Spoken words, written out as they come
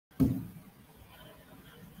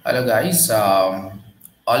Hello, guys.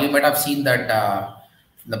 All you might have seen that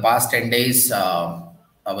in the past 10 days, I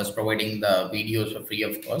was providing the videos for free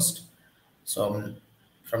of cost. So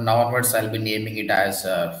from now onwards, I'll be naming it as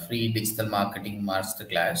free digital marketing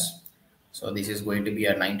masterclass. So this is going to be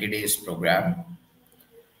a 90 days program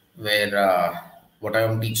where what I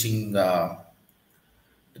am teaching to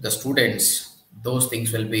the students, those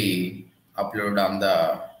things will be uploaded on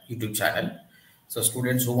the YouTube channel. So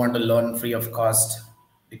students who want to learn free of cost,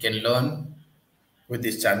 you can learn with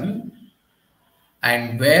this channel,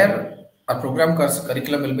 and where our program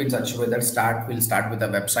curriculum will be in such a way that we'll start with the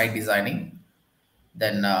website designing,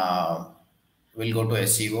 then we'll go to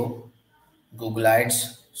SEO, Google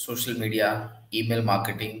Ads, social media, email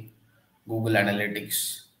marketing, Google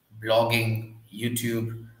Analytics, blogging,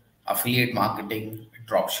 YouTube, affiliate marketing,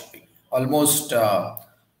 dropshipping. Almost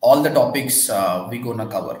all the topics we're gonna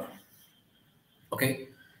cover. Okay,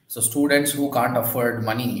 so students who can't afford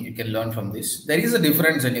money, you can learn from this. There is a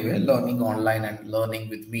difference anyway, learning online and learning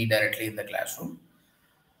with me directly in the classroom.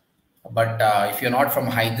 But if you're not from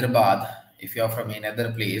Hyderabad, if you're from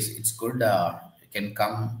another place, it's good. You can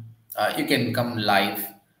come live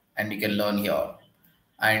and you can learn here.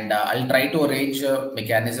 And I'll try to arrange a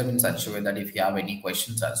mechanism in such a way that if you have any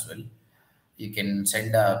questions as well, you can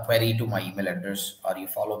send a query to my email address or you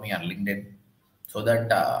follow me on LinkedIn, so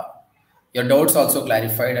that your doubts also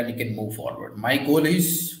clarified and you can move forward. My goal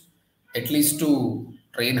is at least to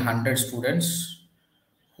train 100 students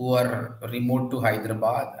who are remote to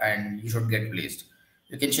Hyderabad, and you should get placed.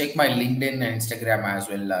 You can check my LinkedIn and Instagram as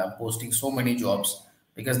well, posting so many jobs,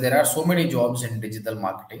 because there are so many jobs in digital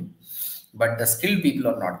marketing, but the skilled people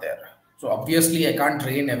are not there. So obviously, I can't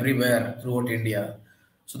train everywhere throughout India.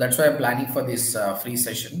 So that's why I'm planning for this free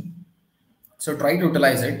session. So try to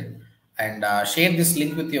utilize it, and share this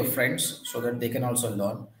link with your friends so that they can also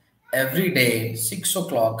learn. Every day, 6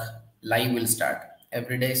 o'clock live will start.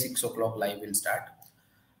 Every day, 6 o'clock live will start,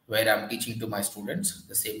 where I'm teaching to my students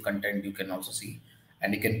the same content you can also see.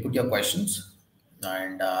 And you can put your questions,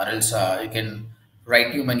 and or else you can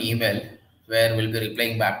write you an email where we'll be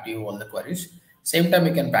replying back to you all the queries. Same time,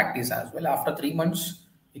 you can practice as well. After 3 months,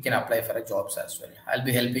 you can apply for a jobs as well. I'll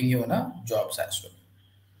be helping you in a jobs as well.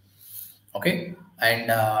 Okay,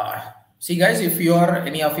 and see guys, if you are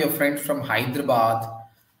any of your friends from Hyderabad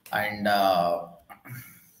and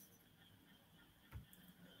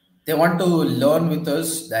they want to learn with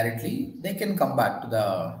us directly, they can come back to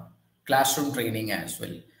the classroom training as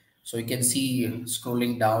well. So you can see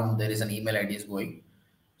scrolling down, there is an email ID is going.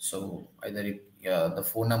 So either the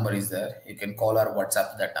phone number is there, you can call or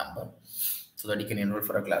WhatsApp that number so that you can enroll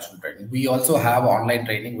for a classroom training. We also have online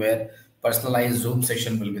training where personalized Zoom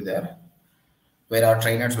session will be there, where our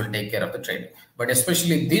trainers will take care of the training. But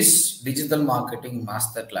especially this digital marketing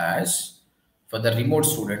masterclass for the remote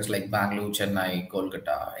students like Bangalore, Chennai,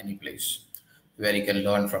 Kolkata, any place where you can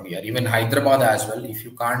learn from here. Even Hyderabad as well. If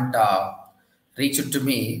you can't reach it to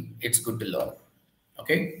me, it's good to learn.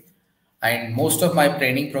 Okay. And most of my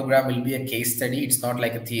training program will be a case study. It's not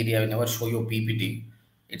like a theory. I will never show you PPT.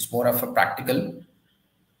 It's more of a practical.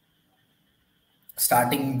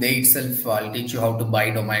 Starting day itself, I'll teach you how to buy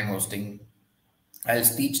domain hosting. I'll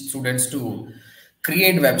teach students to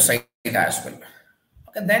create website as well.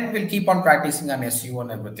 Okay, then we'll keep on practicing on SEO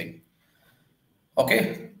and everything.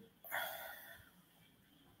 Okay.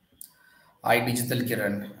 I Digital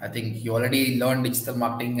Kiran. I think you already learned digital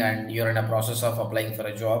marketing and you're in a process of applying for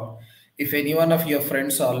a job. If any one of your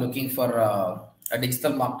friends are looking for a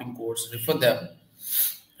digital marketing course, refer them.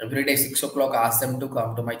 Every day 6 o'clock, ask them to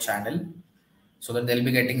come to my channel so that they'll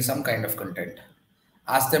be getting some kind of content.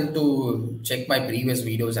 Ask them to check my previous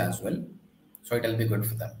videos as well, so it'll be good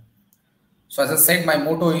for them. So as I said, my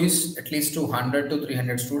motto is at least 200 to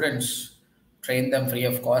 300 students, train them free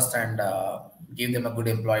of cost, and give them a good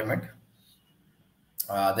employment.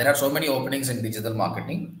 There are so many openings in digital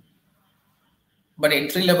marketing, but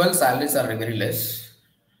entry level salaries are very less.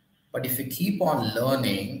 But if you keep on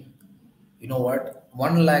learning, you know what,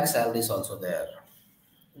 1 lakh salary is also there.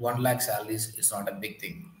 1 lakh salaries is not a big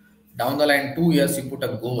thing. Down the line, 2 years, you put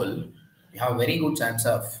a goal, you have a very good chance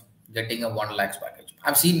of getting a 1 lakhs package.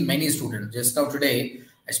 I've seen many students. Just now today,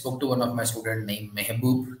 I spoke to one of my students named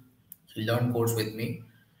Mehboob. He learned course with me.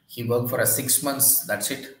 He worked for a 6 months.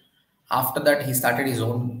 That's it. After that, he started his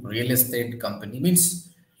own real estate company. Means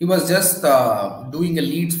he was just doing a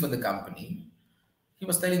leads for the company. He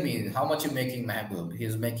was telling me how much you making, Mehboob. He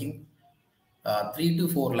is making 3 to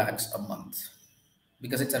 4 lakhs a month,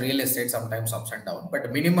 because it's a real estate, sometimes ups and down, but the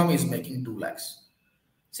minimum is making 2 lakhs.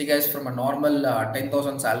 See guys, from a normal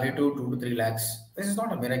 10,000 salary to 2 to 3 lakhs, this is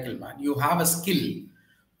not a miracle, man. You have a skill.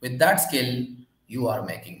 With that skill, you are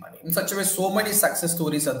making money. In such a way, so many success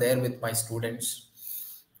stories are there with my students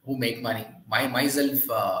who make money. Myself,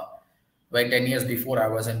 by 10 years before, I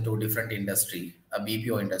was into different industry, a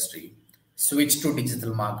BPO industry, switched to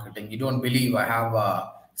digital marketing. You don't believe I have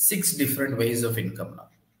six different ways of income now.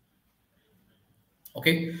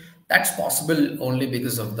 Okay, that's possible only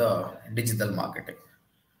because of the digital marketing.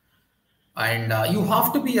 And you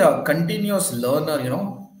have to be a continuous learner,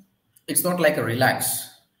 it's not like a relax.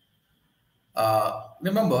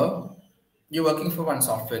 Remember, you're working for one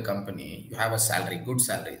software company, you have a salary, good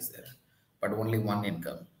salary is there, but only one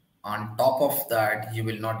income. On top of that, you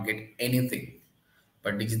will not get anything.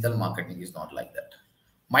 But digital marketing is not like that.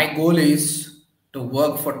 My goal is to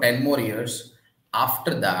work for 10 more years.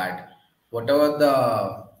 After that, whatever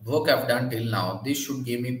the work I've done till now, this should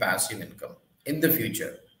give me passive income in the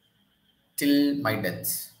future till my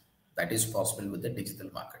death. That is possible with the digital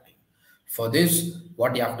marketing. For this,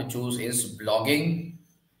 what you have to choose is blogging,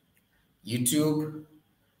 YouTube,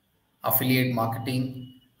 affiliate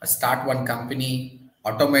marketing, start one company,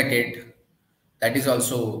 automate it. That is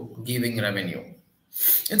also giving revenue.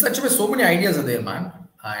 In such a way, so many ideas are there, man.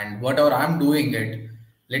 And whatever I'm doing it,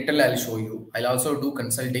 little I'll show you. I'll also do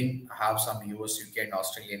consulting. I have some US, UK, and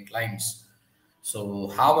Australian clients. So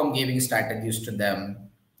how I'm giving strategies to them,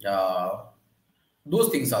 uh, those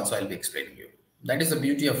things also I'll be explaining you. That is the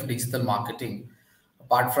beauty of digital marketing.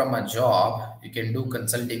 Apart from a job, you can do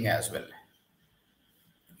consulting as well.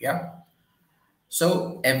 Yeah.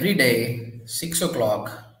 So every day, 6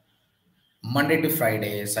 o'clock, Monday to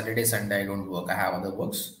Friday, Saturday, Sunday, I don't work. I have other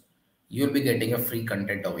works. You'll be getting a free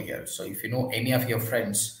content over here. So if you know any of your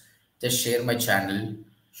friends, just share my channel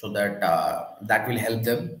so that that will help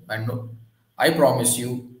them. And I promise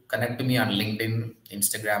you, connect to me on LinkedIn,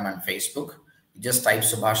 Instagram, and Facebook. You just type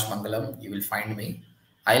Subhash Mangalam, you will find me.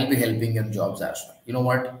 I'll be helping you in jobs as well. You know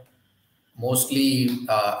what? Mostly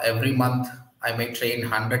every month, I may train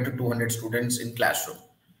 100 to 200 students in classroom.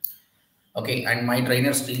 Okay, and my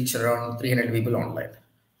trainers teach around 300 people online.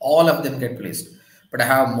 All of them get placed, but I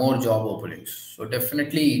have more job openings. So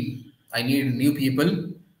definitely, I need new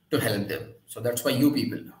people to help them. So that's why you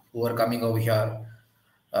people who are coming over here,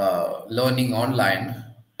 learning online,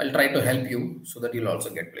 I'll try to help you so that you'll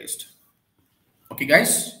also get placed. Okay,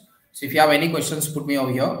 guys. So if you have any questions, put me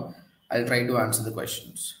over here. I'll try to answer the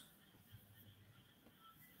questions.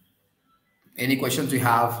 Any questions you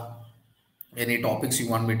have, any topics you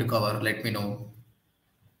want me to cover, let me know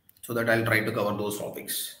so that I'll try to cover those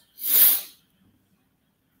topics.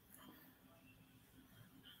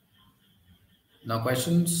 No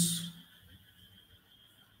questions?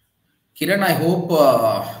 Kiran, I hope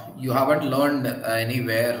you haven't learned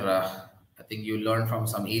anywhere. I think you learned from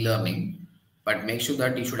some e-learning, but make sure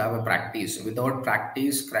that you should have a practice. Without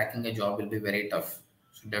practice, cracking a job will be very tough.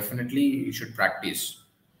 So definitely you should practice.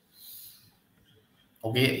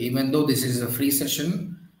 Okay, even though this is a free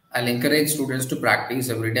session, I'll encourage students to practice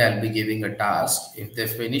every day. I'll be giving a task. If they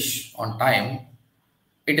finish on time,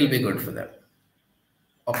 it will be good for them.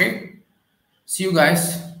 Okay, see you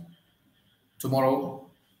guys tomorrow,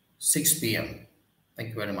 6 p.m. Thank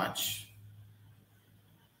you very much.